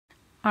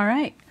All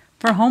right,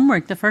 for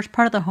homework, the first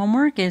part of the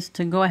homework is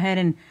to go ahead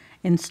and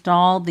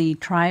install the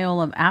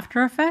trial of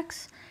After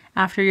Effects.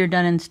 After you're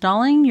done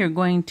installing, you're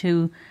going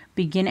to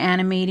begin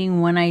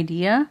animating one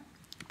idea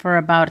for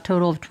about a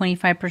total of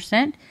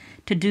 25%.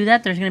 To do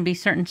that, there's going to be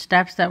certain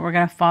steps that we're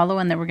going to follow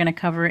and that we're going to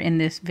cover in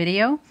this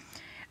video.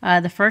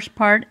 The first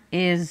part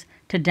is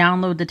to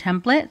download the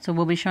template, so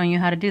we'll be showing you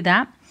how to do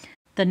that.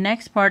 The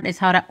next part is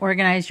how to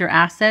organize your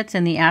assets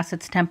in the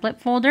Assets template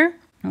folder.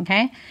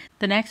 Okay.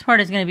 The next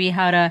part is going to be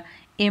how to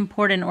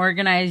import and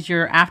organize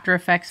your After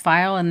Effects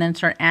file and then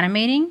start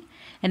animating,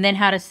 and then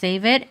how to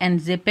save it and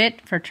zip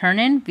it for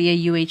turn-in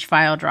via UH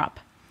file drop.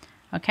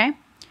 Okay.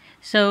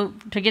 So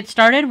to get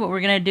started, what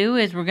we're going to do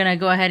is we're going to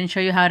go ahead and show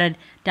you how to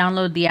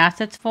download the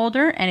Assets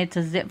folder, and it's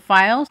a zip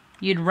file.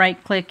 You'd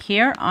right click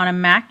here. On a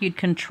Mac, you'd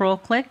control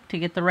click to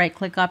get the right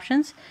click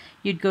options.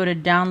 You'd go to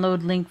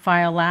download link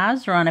file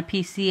as, or on a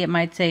PC it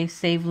might say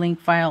save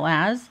link file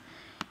as.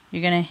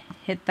 You're going to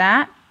hit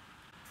that.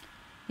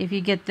 If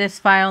you get this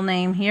file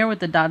name here with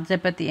the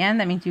 .zip at the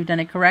end, that means you've done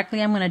it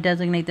correctly. I'm going to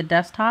designate the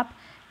desktop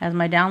as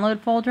my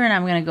download folder, and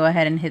I'm going to go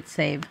ahead and hit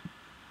save.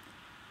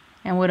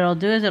 And what it'll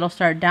do is it'll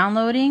start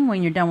downloading.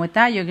 When you're done with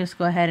that, you'll just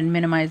go ahead and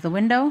minimize the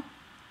window.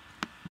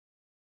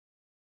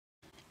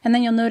 And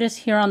then you'll notice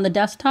here on the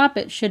desktop,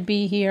 it should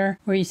be here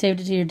where you saved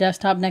it to your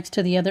desktop next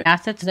to the other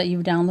assets that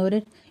you've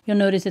downloaded. You'll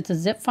notice it's a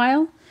zip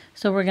file.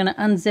 So we're going to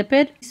unzip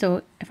it.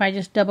 So if I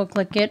just double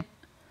click it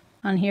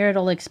on here,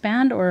 it'll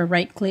expand, or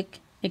right click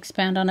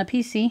expand on a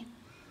PC.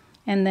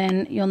 And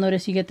then you'll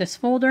notice you get this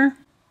folder.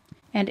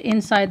 And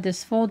inside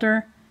this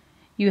folder,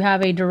 you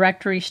have a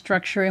directory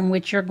structure in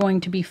which you're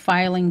going to be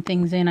filing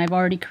things in. I've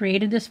already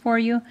created this for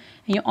you.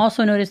 And you'll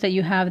also notice that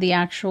you have the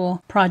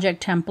actual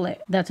project template.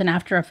 That's an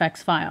After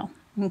Effects file.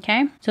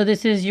 Okay, so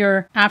this is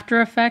your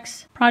After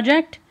Effects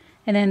project,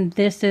 and then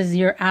this is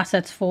your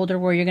assets folder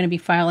where you're going to be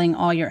filing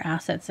all your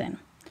assets in.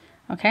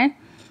 Okay,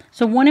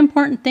 so one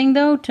important thing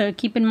though to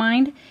keep in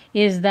mind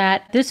is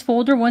that this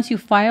folder, once you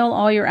file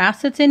all your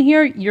assets in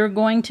here, you're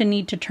going to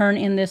need to turn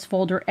in this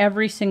folder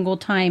every single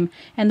time.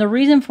 And the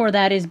reason for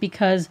that is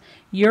because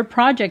your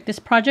project, this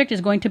project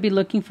is going to be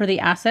looking for the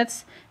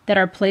assets that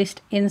are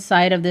placed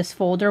inside of this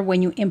folder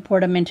when you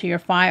import them into your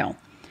file.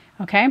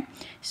 Okay,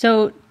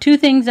 so two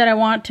things that I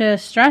want to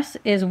stress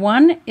is,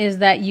 one is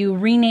that you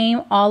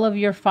rename all of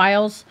your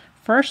files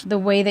first the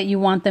way that you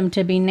want them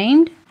to be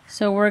named.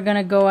 So we're going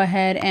to go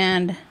ahead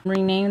and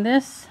rename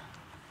this,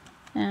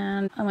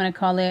 and I'm going to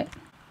call it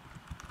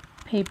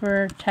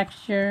Paper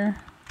Texture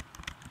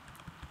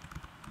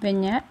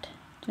Vignette,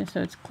 just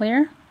so it's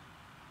clear.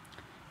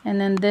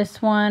 And then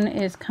this one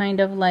is kind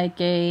of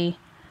like a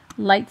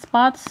light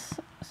spots,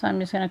 so I'm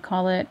just going to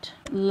call it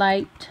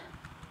Light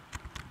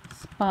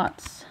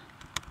Spots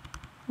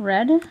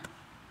Red.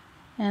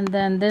 And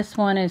then this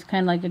one is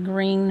kind of like a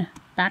green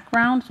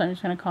background, so I'm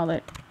just going to call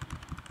it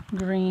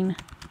Green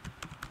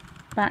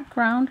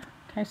Background.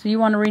 Okay, so you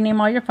want to rename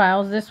all your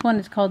files. This one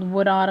is called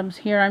Wood Autumns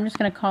here. I'm just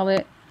going to call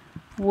it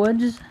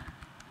Woods,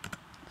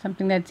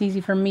 something that's easy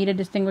for me to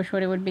distinguish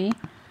what it would be.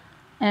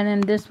 And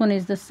then this one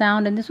is the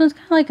sound, and this one's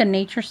kind of like a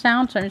nature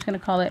sound, so I'm just going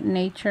to call it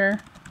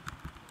Nature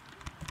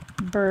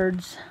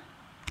Birds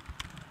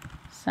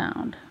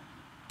Sound.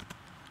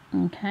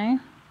 Okay.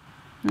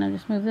 And I'll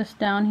just move this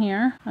down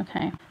here.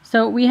 Okay,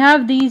 so we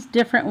have these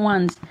different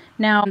ones.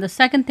 Now, the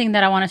second thing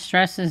that I want to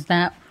stress is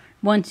that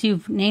once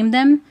you've named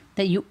them,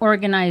 that you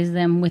organize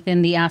them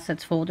within the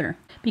assets folder.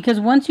 Because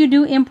once you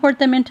do import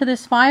them into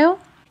this file,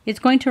 it's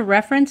going to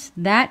reference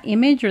that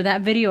image or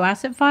that video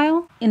asset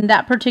file in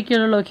that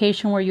particular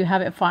location where you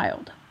have it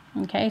filed.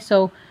 Okay,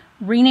 so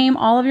rename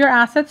all of your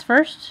assets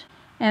first,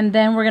 and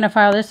then we're going to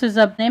file. This is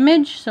an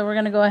image, so we're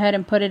going to go ahead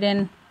and put it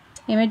in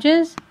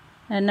Images.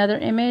 Another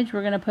image,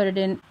 we're going to put it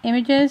in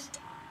Images,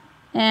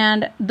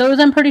 and those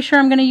I'm pretty sure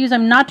I'm going to use.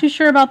 I'm not too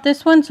sure about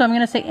this one, so I'm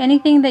going to say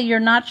anything that you're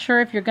not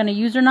sure if you're going to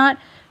use or not,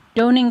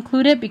 don't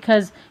include it,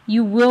 because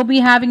you will be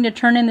having to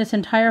turn in this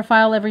entire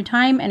file every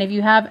time, and if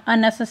you have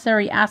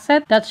unnecessary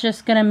assets, that's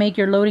just going to make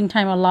your loading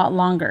time a lot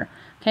longer.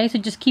 Okay, so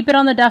just keep it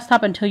on the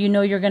desktop until you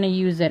know you're going to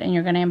use it and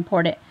you're going to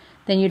import it,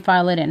 then you'd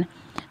file it in.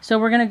 So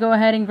we're going to go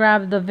ahead and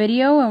grab the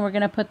video, and we're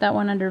going to put that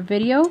one under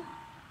Video.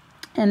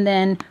 And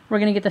then we're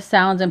going to get the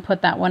sounds and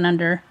put that one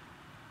under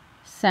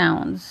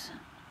Sounds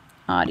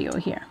Audio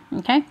here.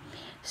 Okay,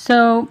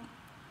 so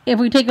if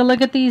we take a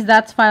look at these,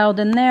 that's filed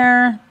in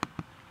there.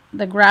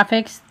 The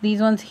graphics,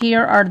 these ones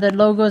here are the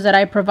logos that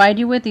I provide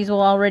you with. These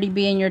will already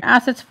be in your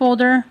assets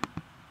folder.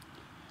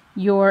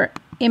 Your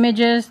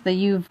images that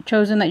you've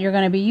chosen that you're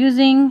going to be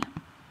using.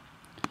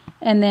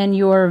 And then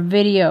your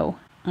video.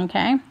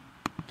 Okay,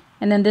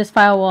 and then this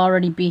file will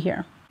already be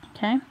here.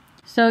 Okay,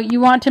 so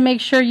you want to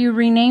make sure you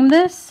rename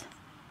this.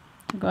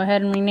 Go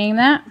ahead and rename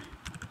that.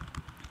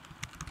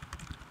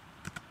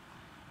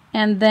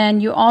 And then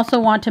you also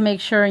want to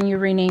make sure and you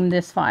rename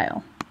this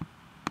file.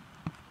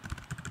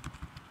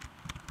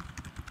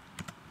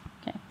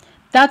 Okay,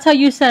 that's how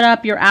you set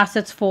up your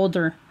assets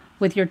folder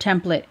with your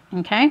template.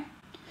 Okay,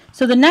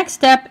 so the next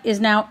step is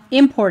now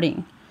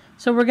importing.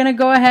 So we're going to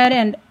go ahead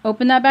and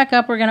open that back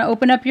up. We're going to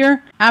open up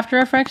your After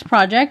Effects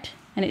project,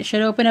 and it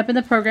should open up in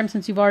the program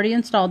since you've already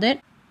installed it.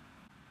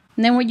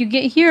 And then what you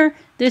get here,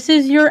 this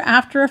is your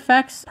After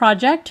Effects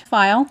project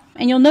file.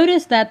 And you'll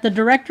notice that the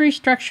directory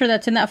structure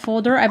that's in that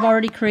folder, I've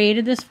already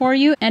created this for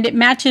you, and it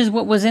matches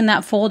what was in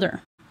that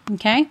folder.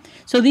 Okay,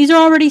 so these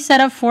are already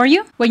set up for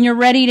you. When you're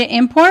ready to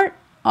import,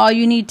 all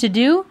you need to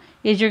do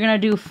is you're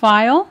going to do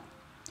File,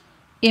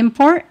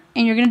 Import,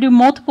 and you're going to do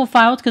multiple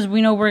files because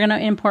we know we're going to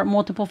import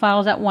multiple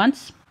files at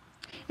once.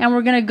 And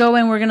we're going to go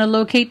and we're going to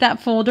locate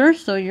that folder.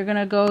 So you're going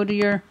to go to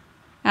your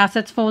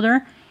Assets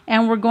folder,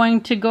 and we're going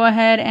to go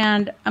ahead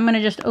and I'm going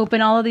to just open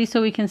all of these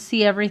so we can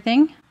see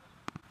everything.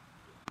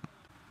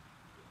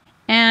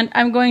 And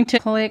I'm going to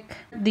click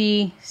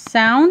the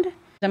sound.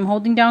 I'm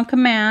holding down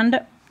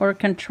Command or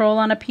Control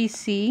on a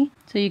PC,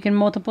 so you can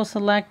multiple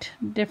select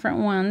different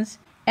ones.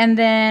 And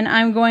then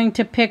I'm going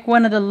to pick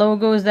one of the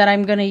logos that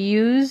I'm going to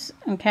use,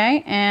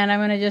 okay? And I'm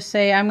going to just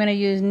say I'm going to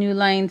use New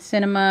Line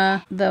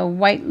Cinema, the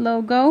white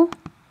logo.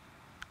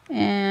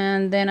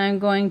 And then I'm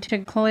going to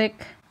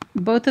click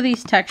both of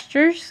these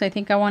textures. I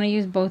think I want to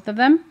use both of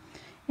them.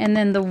 And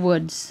then the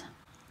woods.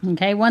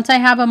 Okay, once I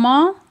have them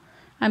all,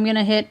 I'm going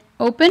to hit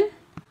Open.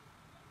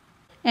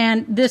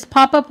 And this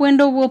pop-up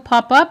window will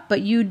pop up,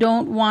 but you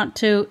don't want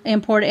to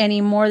import any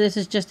more. This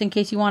is just in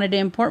case you wanted to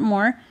import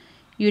more.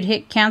 You'd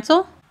hit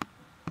Cancel.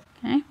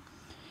 Okay.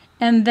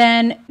 And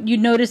then you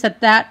notice that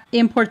that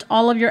imports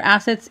all of your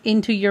assets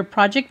into your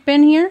project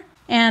bin here.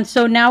 And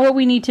so now what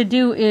we need to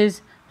do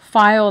is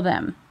file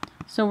them.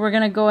 So we're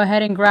going to go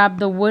ahead and grab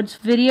the woods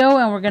video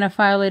and we're going to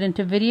file it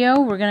into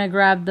video. We're going to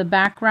grab the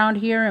background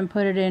here and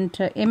put it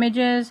into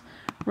images.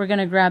 We're going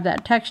to grab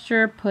that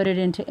texture, put it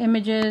into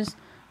images.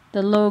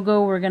 The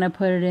logo, we're going to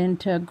put it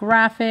into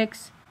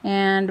graphics.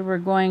 And we're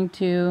going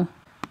to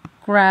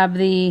grab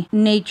the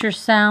nature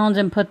sounds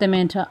and put them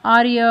into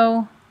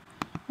audio.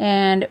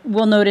 And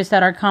we'll notice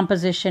that our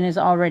composition is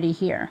already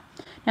here.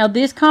 Now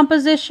this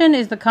composition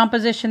is the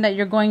composition that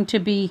you're going to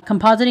be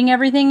compositing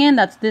everything in.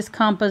 That's this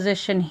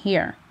composition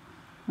here.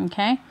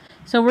 Okay,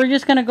 so we're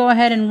just going to go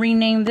ahead and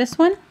rename this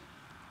one.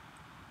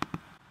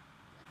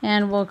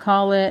 And we'll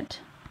call it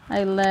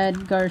I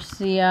Led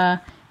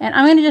Garcia. And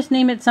I'm going to just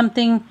name it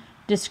something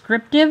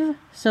descriptive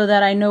so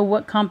that I know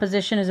what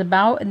composition is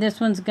about. And this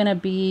one's going to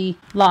be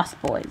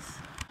Lost Boys.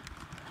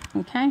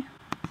 Okay.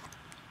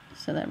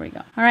 So there we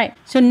go. All right.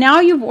 So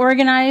now you've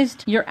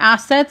organized your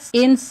assets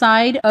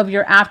inside of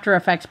your After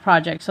Effects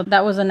project. So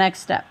that was the next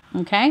step.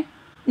 Okay.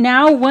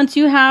 Now, once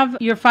you have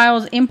your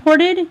files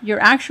imported,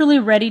 you're actually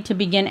ready to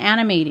begin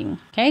animating.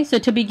 Okay. So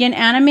to begin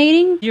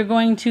animating, you're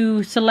going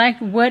to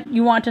select what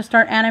you want to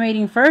start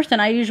animating first.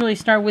 And I usually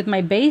start with my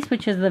base,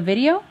 which is the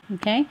video.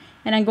 Okay.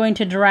 And I'm going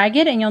to drag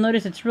it. And you'll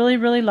notice it's really,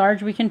 really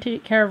large. We can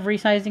take care of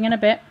resizing in a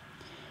bit.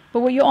 But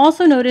what you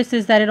also notice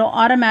is that it'll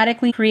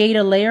automatically create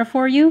a layer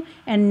for you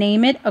and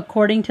name it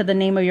according to the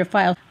name of your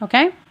file.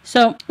 Okay,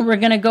 so we're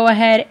going to go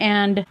ahead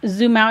and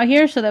zoom out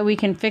here so that we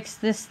can fix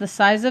this, the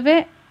size of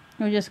it.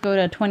 We'll just go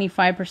to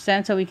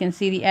 25% so we can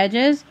see the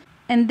edges.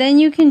 And then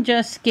you can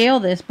just scale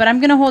this. But I'm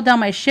going to hold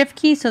down my Shift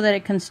key so that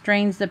it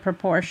constrains the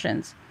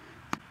proportions.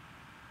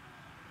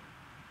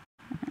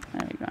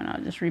 There we go. And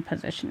I'll just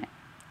reposition it.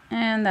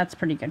 And that's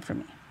pretty good for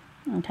me.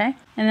 Okay,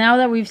 and now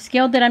that we've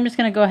scaled it, I'm just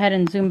going to go ahead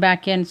and zoom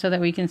back in so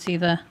that we can see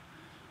the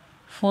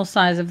full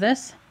size of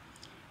this.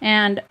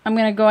 And I'm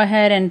going to go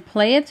ahead and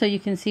play it so you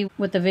can see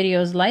what the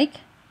video is like.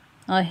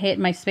 I'll hit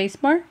my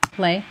spacebar,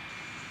 play.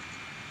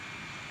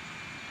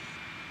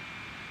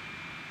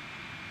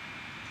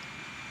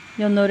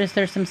 You'll notice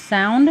there's some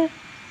sound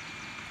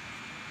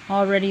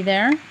already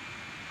there.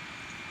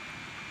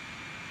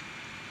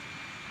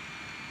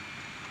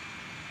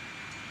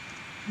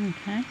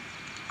 Okay,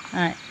 all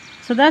right.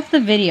 So that's the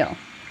video.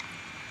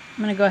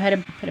 I'm going to go ahead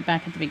and put it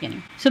back at the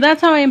beginning. So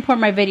that's how I import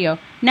my video.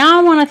 Now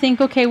I want to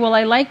think, okay, well,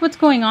 I like what's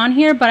going on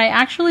here, but I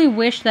actually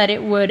wish that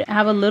it would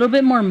have a little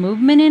bit more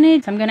movement in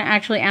it. So I'm going to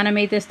actually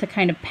animate this to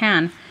kind of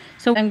pan.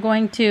 So I'm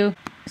going to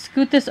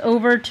scoot this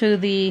over to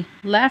the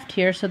left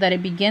here so that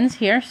it begins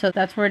here. So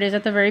that's where it is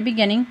at the very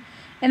beginning.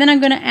 And then I'm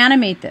going to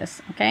animate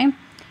this, okay?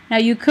 Now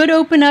you could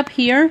open up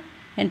here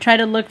and try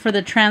to look for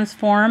the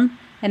transform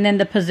and then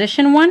the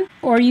position one,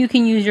 or you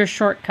can use your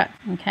shortcut,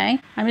 okay?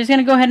 I'm just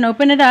gonna go ahead and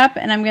open it up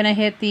and I'm gonna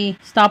hit the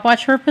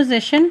stopwatch for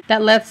position.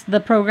 That lets the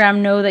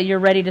program know that you're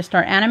ready to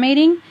start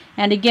animating.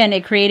 And again,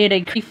 it created a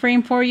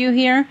keyframe for you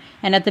here.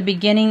 And at the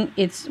beginning,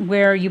 it's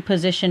where you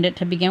positioned it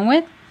to begin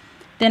with.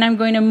 Then I'm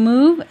going to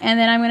move, and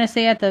then I'm gonna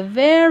say at the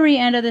very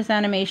end of this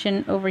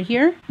animation over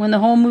here, when the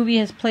whole movie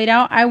has played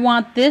out, I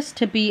want this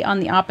to be on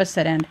the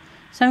opposite end.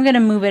 So I'm gonna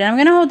move it. I'm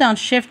gonna hold down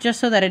Shift just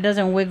so that it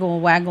doesn't wiggle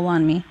waggle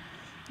on me.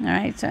 All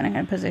right, so I'm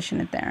going to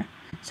position it there.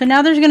 So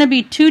now there's going to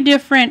be two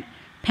different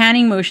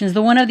panning motions,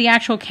 the one of the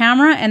actual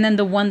camera and then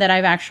the one that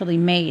I've actually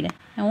made.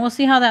 And we'll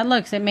see how that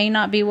looks. It may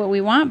not be what we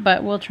want,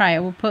 but we'll try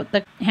it. We'll put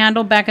the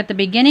handle back at the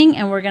beginning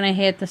and we're going to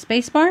hit the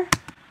space bar.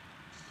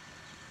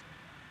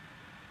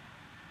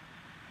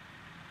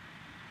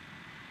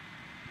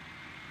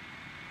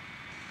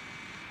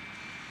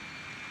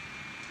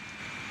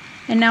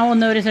 And now we'll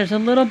notice there's a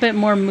little bit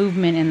more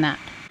movement in that.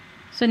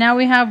 So now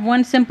we have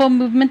one simple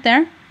movement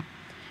there.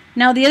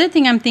 Now the other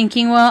thing I'm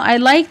thinking, well, I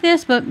like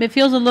this, but it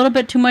feels a little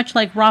bit too much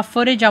like raw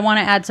footage. I want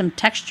to add some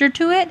texture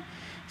to it.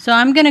 So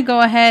I'm going to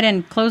go ahead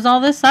and close all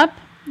this up.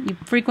 You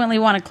frequently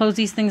want to close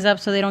these things up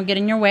so they don't get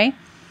in your way.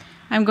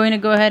 I'm going to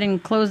go ahead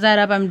and close that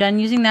up. I'm done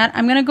using that.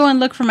 I'm going to go and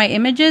look for my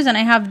images, and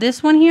I have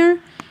this one here,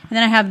 and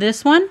then I have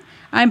this one.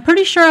 I'm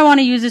pretty sure I want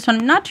to use this one.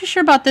 I'm not too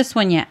sure about this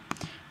one yet,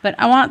 but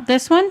I want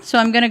this one, so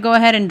I'm going to go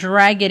ahead and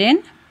drag it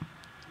in.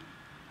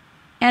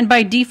 And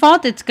by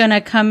default, it's going to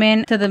come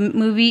in to the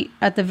movie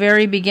at the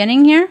very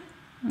beginning here.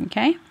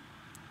 Okay.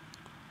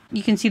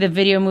 You can see the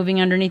video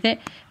moving underneath it,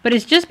 but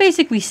it's just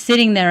basically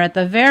sitting there at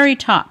the very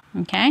top.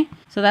 Okay.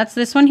 So that's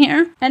this one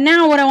here. And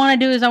now what I want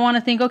to do is I want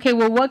to think, okay,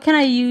 well, what can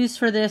I use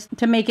for this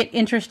to make it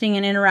interesting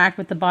and interact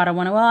with the bottom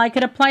one? Well, I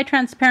could apply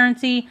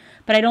transparency,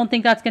 but I don't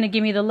think that's going to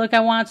give me the look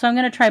I want. So I'm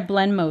going to try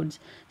blend modes.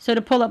 So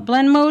to pull up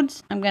blend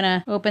modes, I'm going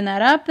to open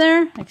that up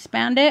there,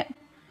 expand it.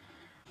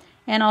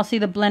 And I'll see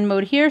the blend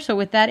mode here. So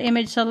with that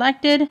image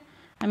selected,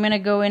 I'm going to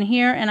go in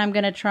here and I'm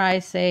going to try,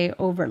 say,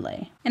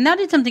 overlay. And that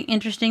did something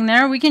interesting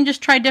there. We can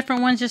just try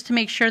different ones just to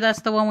make sure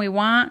that's the one we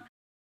want.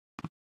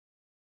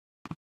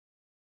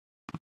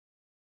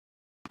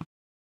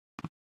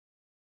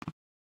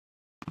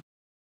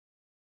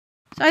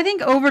 So I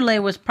think overlay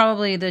was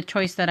probably the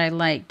choice that I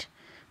liked.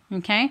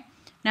 Okay.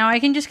 Now I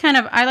can just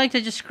I like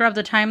to just scrub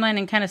the timeline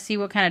and kind of see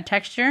what kind of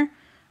texture.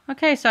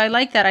 Okay, so I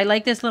like that. I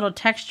like this little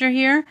texture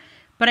here.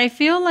 But I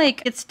feel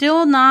like it's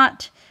still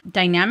not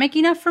dynamic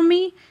enough for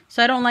me.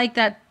 So I don't like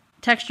that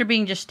texture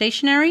being just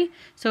stationary.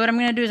 So what I'm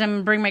going to do is I'm going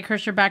to bring my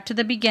cursor back to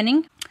the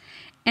beginning.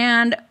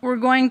 And we're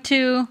going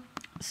to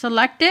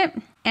select it.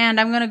 And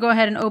I'm going to go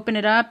ahead and open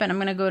it up. And I'm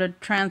going to go to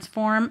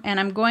transform. And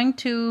I'm going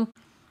to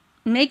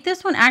make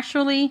this one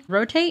actually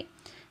rotate.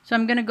 So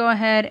I'm going to go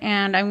ahead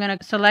and I'm going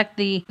to select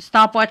the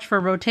stopwatch for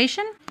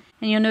rotation.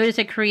 And you'll notice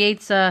it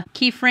creates a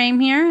keyframe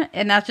here.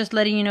 And that's just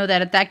letting you know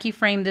that at that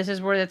keyframe, this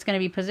is where that's going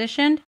to be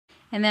positioned.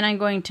 And then I'm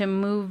going to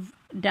move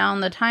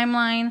down the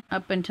timeline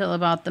up until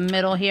about the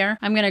middle here.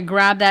 I'm going to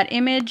grab that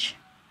image,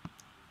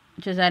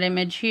 which is that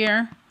image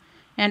here.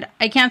 And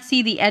I can't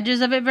see the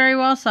edges of it very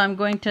well, so I'm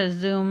going to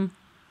zoom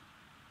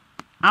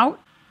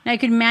out. Now I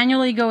could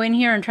manually go in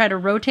here and try to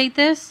rotate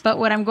this, but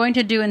what I'm going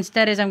to do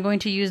instead is I'm going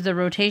to use the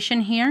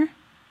rotation here.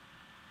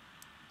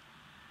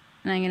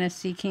 And I'm going to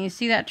see, can you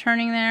see that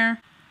turning there?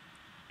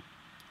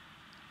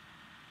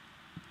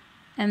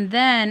 And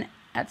then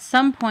at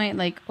some point,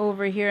 like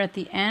over here at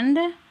the end,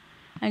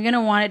 I'm going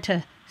to want it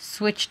to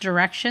switch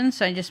directions.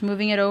 So I'm just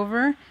moving it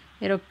over.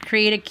 It'll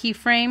create a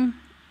keyframe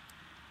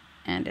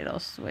and it'll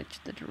switch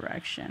the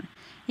direction.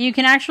 You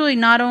can actually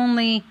not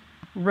only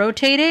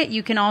rotate it,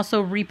 you can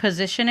also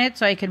reposition it.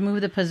 So I could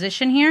move the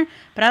position here,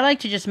 but I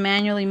like to just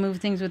manually move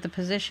things with the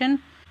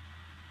position.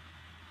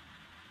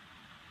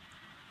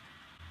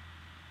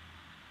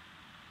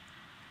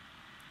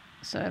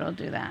 So it'll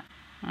do that.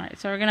 All right,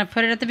 so we're going to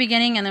put it at the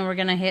beginning and then we're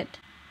going to hit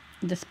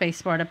the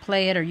space bar to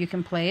play it, or you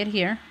can play it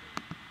here.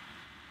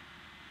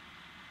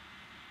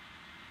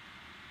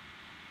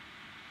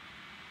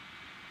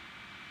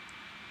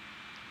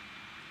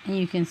 And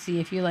you can see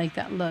if you like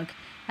that look.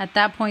 At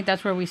that point,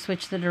 that's where we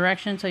switch the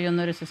direction, so you'll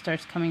notice it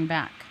starts coming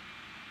back.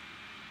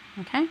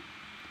 Okay? And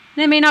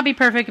it may not be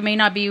perfect, it may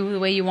not be the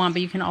way you want,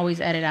 but you can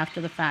always edit after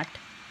the fact.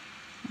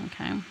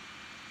 Okay?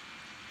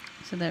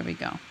 So there we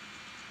go.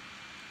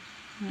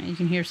 You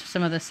can hear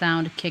some of the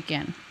sound kick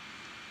in.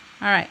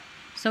 All right.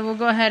 So we'll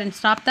go ahead and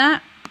stop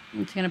that.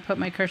 I'm just going to put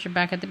my cursor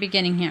back at the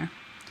beginning here.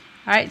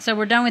 All right, so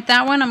we're done with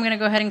that one. I'm going to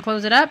go ahead and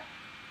close it up.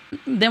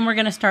 Then we're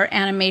going to start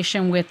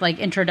animation with like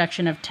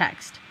introduction of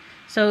text.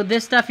 So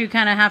this stuff you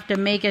kind of have to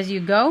make as you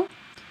go.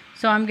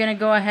 So I'm going to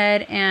go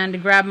ahead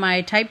and grab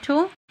my type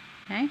tool.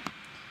 Okay.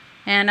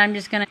 And I'm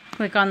just going to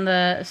click on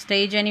the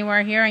stage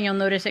anywhere here, and you'll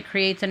notice it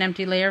creates an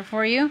empty layer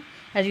for you.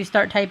 As you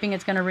start typing,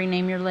 it's going to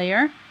rename your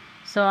layer.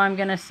 So I'm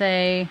going to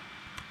say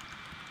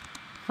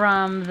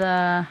from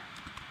the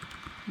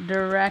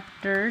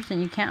directors,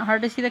 and you can't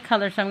hardly see the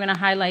color, so I'm going to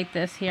highlight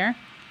this here,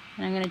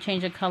 and I'm going to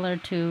change the color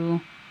to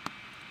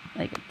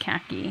like a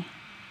khaki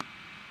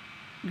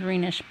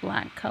greenish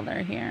black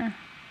color here.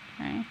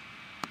 Okay,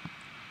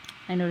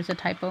 I notice a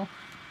typo.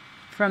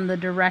 From the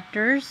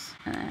directors,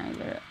 and then I go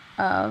to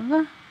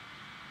of,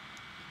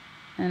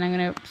 and I'm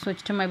going to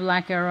switch to my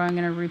black arrow. I'm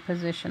going to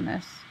reposition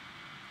this.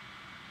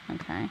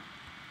 Okay,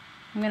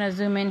 I'm going to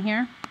zoom in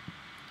here,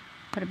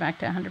 put it back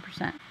to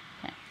 100%.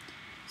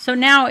 So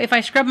now if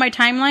I scrub my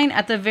timeline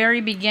at the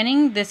very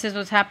beginning, this is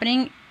what's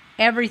happening.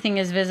 Everything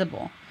is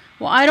visible.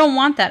 Well, I don't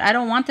want that. I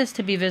don't want this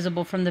to be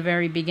visible from the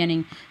very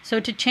beginning. So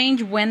to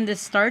change when this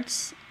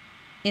starts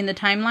in the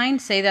timeline,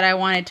 say that I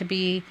want it to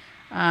be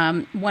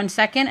 1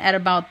 second at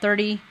about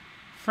 30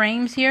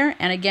 frames here.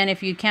 And again,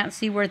 if you can't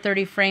see where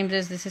 30 frames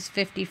is, this is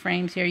 50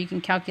 frames here. You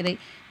can calculate.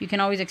 You can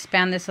always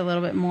expand this a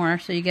little bit more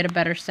so you get a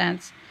better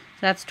sense.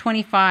 So that's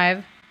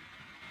 25.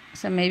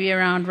 So maybe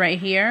around right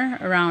here,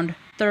 around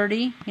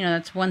 30,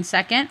 that's 1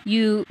 second.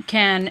 You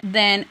can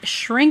then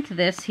shrink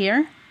this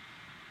here.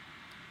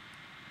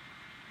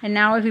 And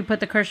now if we put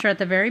the cursor at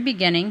the very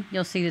beginning,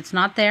 you'll see it's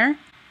not there,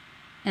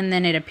 and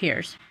then it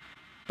appears.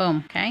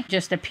 Boom, okay?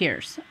 Just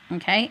appears,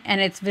 okay?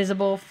 And it's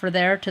visible for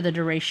there to the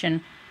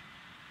duration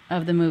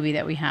of the movie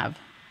that we have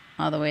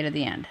all the way to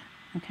the end,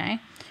 okay?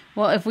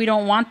 Well, if we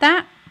don't want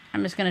that,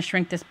 I'm just going to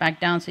shrink this back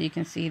down so you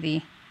can see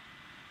the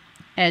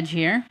edge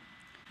here.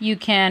 You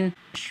can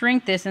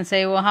shrink this and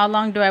say, well, how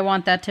long do I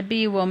want that to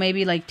be? Well,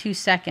 maybe like 2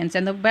 seconds.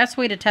 And the best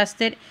way to test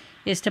it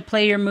is to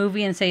play your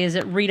movie and say, is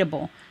it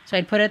readable? So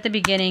I'd put it at the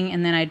beginning,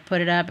 and then I'd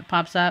put it up. It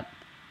pops up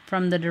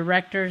from the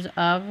directors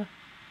of...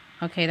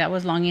 Okay, that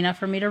was long enough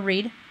for me to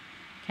read.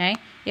 Okay,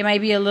 it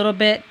might be a little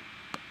bit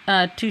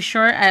too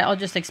short. I'll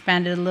just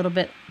expand it a little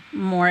bit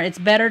more. It's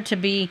better to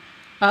be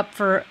up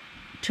for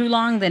too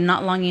long than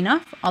not long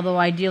enough, although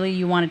ideally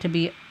you want it to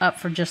be up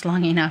for just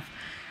long enough.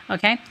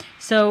 Okay,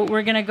 so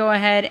we're going to go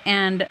ahead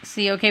and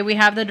see. Okay, we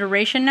have the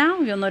duration now.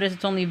 You'll notice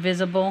it's only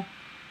visible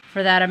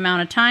for that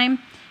amount of time,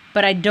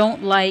 but I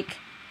don't like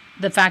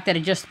the fact that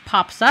it just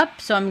pops up,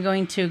 so I'm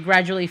going to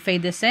gradually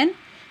fade this in.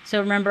 So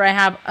remember, I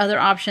have other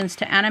options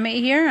to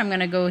animate here. I'm going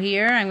to go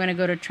here. I'm going to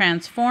go to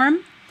transform,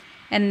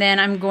 and then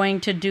I'm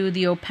going to do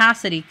the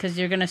opacity, because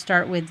you're going to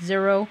start with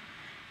 0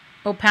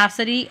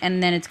 opacity,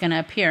 and then it's going to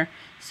appear.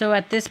 So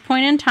at this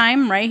point in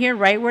time, right here,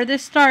 right where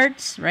this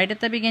starts, right at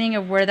the beginning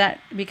of where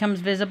that becomes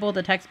visible,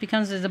 the text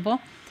becomes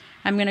visible,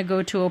 I'm going to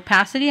go to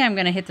opacity. I'm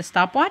going to hit the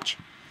stopwatch.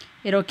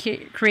 It'll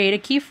create a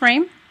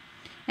keyframe,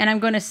 and I'm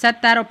going to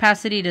set that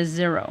opacity to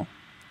 0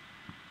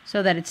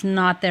 so that it's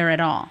not there at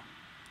all.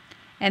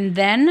 And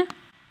then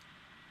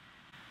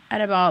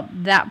at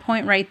about that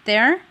point right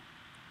there,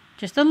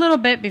 just a little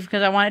bit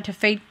because I want it to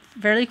fade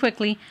fairly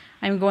quickly,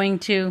 I'm going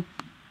to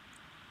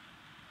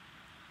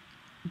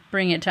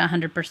bring it to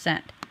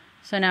 100%.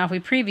 So now if we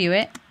preview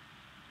it,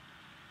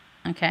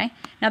 okay.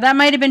 Now that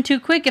might have been too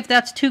quick. If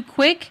that's too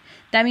quick,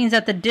 that means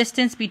that the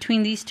distance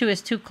between these two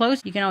is too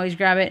close. You can always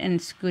grab it and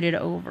scoot it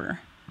over.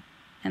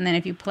 And then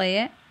if you play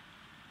it,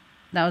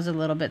 that was a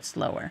little bit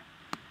slower.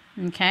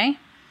 Okay.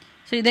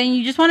 So then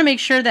you just want to make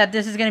sure that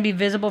this is going to be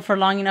visible for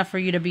long enough for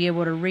you to be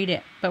able to read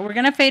it. But we're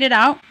going to fade it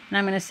out. And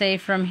I'm going to say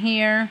from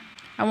here,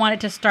 I want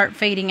it to start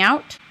fading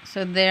out.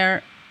 So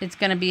there it's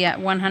going to be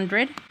at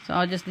 100. So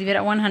I'll just leave it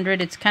at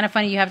 100. It's kind of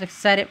funny. You have to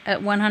set it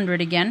at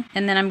 100 again.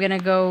 And then I'm going to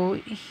go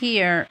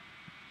here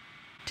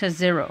to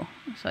 0.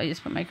 So I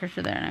just put my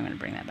cursor there, and I'm going to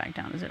bring that back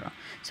down to 0.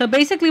 So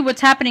basically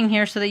what's happening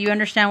here, so that you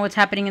understand what's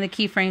happening in the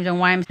keyframes and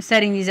why I'm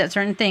setting these at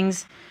certain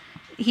things.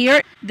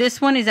 Here, this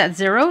one is at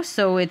 0,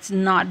 so it's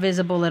not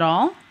visible at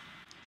all.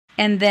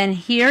 And then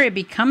here it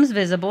becomes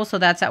visible, so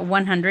that's at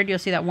 100. You'll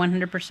see that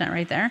 100%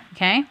 right there,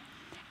 okay?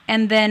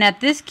 And then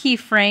at this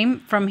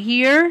keyframe, from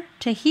here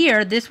to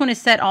here, this one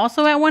is set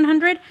also at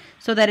 100,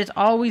 so that it's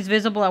always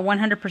visible at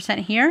 100%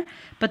 here.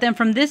 But then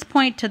from this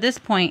point to this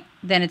point,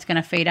 then it's going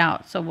to fade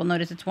out. So we'll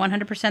notice it's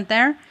 100%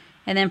 there.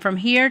 And then from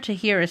here to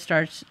here, it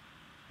starts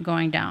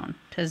going down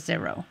to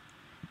 0.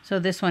 So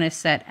this one is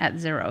set at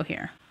 0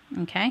 here,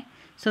 okay?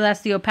 So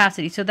that's the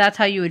opacity. So that's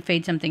how you would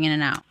fade something in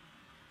and out.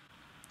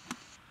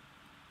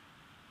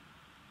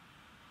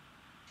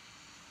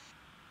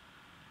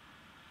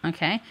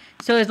 Okay,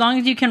 so as long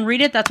as you can read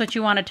it, that's what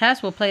you want to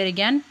test. We'll play it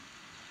again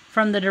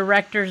from the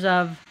directors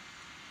of...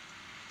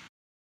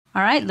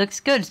 All right, looks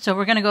good. So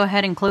we're going to go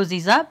ahead and close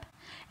these up.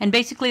 And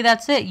basically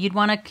that's it. You'd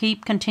want to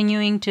keep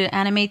continuing to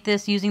animate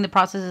this using the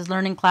Processes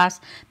Learning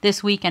class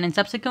this week and in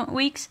subsequent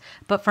weeks.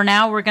 But for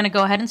now, we're going to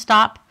go ahead and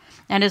stop.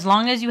 And as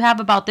long as you have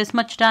about this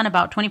much done,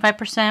 about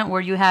 25%, where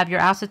you have your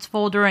assets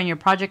folder and your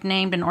project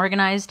named and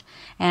organized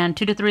and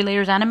 2 to 3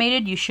 layers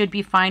animated, you should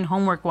be fine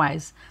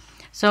homework-wise.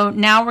 So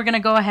now we're going to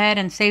go ahead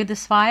and save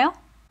this file.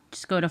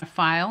 Just go to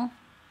File,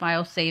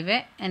 File, Save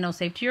it, and it'll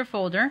save to your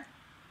folder.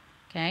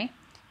 Okay,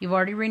 you've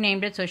already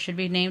renamed it, so it should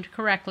be named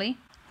correctly.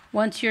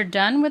 Once you're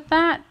done with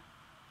that,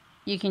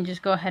 you can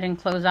just go ahead and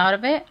close out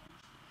of it.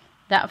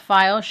 That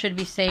file should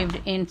be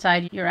saved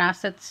inside your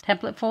assets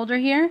template folder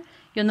here.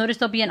 You'll notice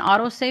there'll be an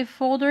autosave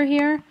folder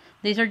here.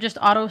 These are just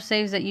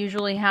autosaves that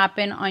usually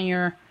happen on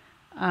your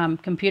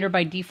computer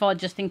by default,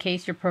 just in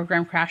case your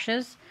program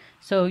crashes.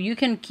 So you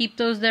can keep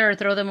those there or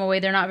throw them away.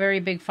 They're not very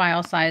big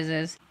file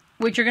sizes.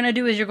 What you're going to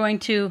do is you're going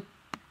to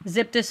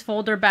zip this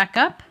folder back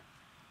up.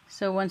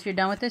 So once you're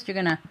done with this, you're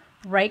going to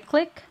right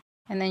click,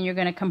 and then you're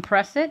going to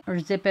compress it or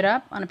zip it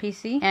up on a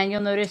PC. And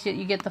you'll notice that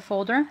you get the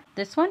folder,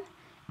 this one.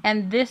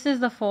 And this is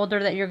the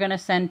folder that you're going to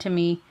send to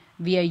me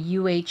via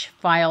UH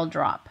file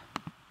drop.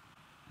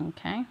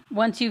 Okay.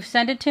 Once you've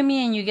sent it to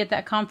me and you get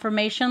that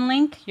confirmation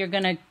link, you're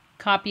going to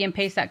copy and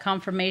paste that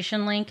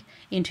confirmation link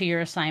into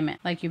your assignment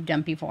like you've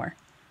done before.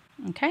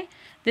 Okay.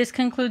 This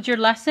concludes your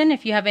lesson.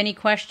 If you have any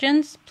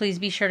questions, please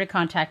be sure to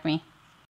contact me.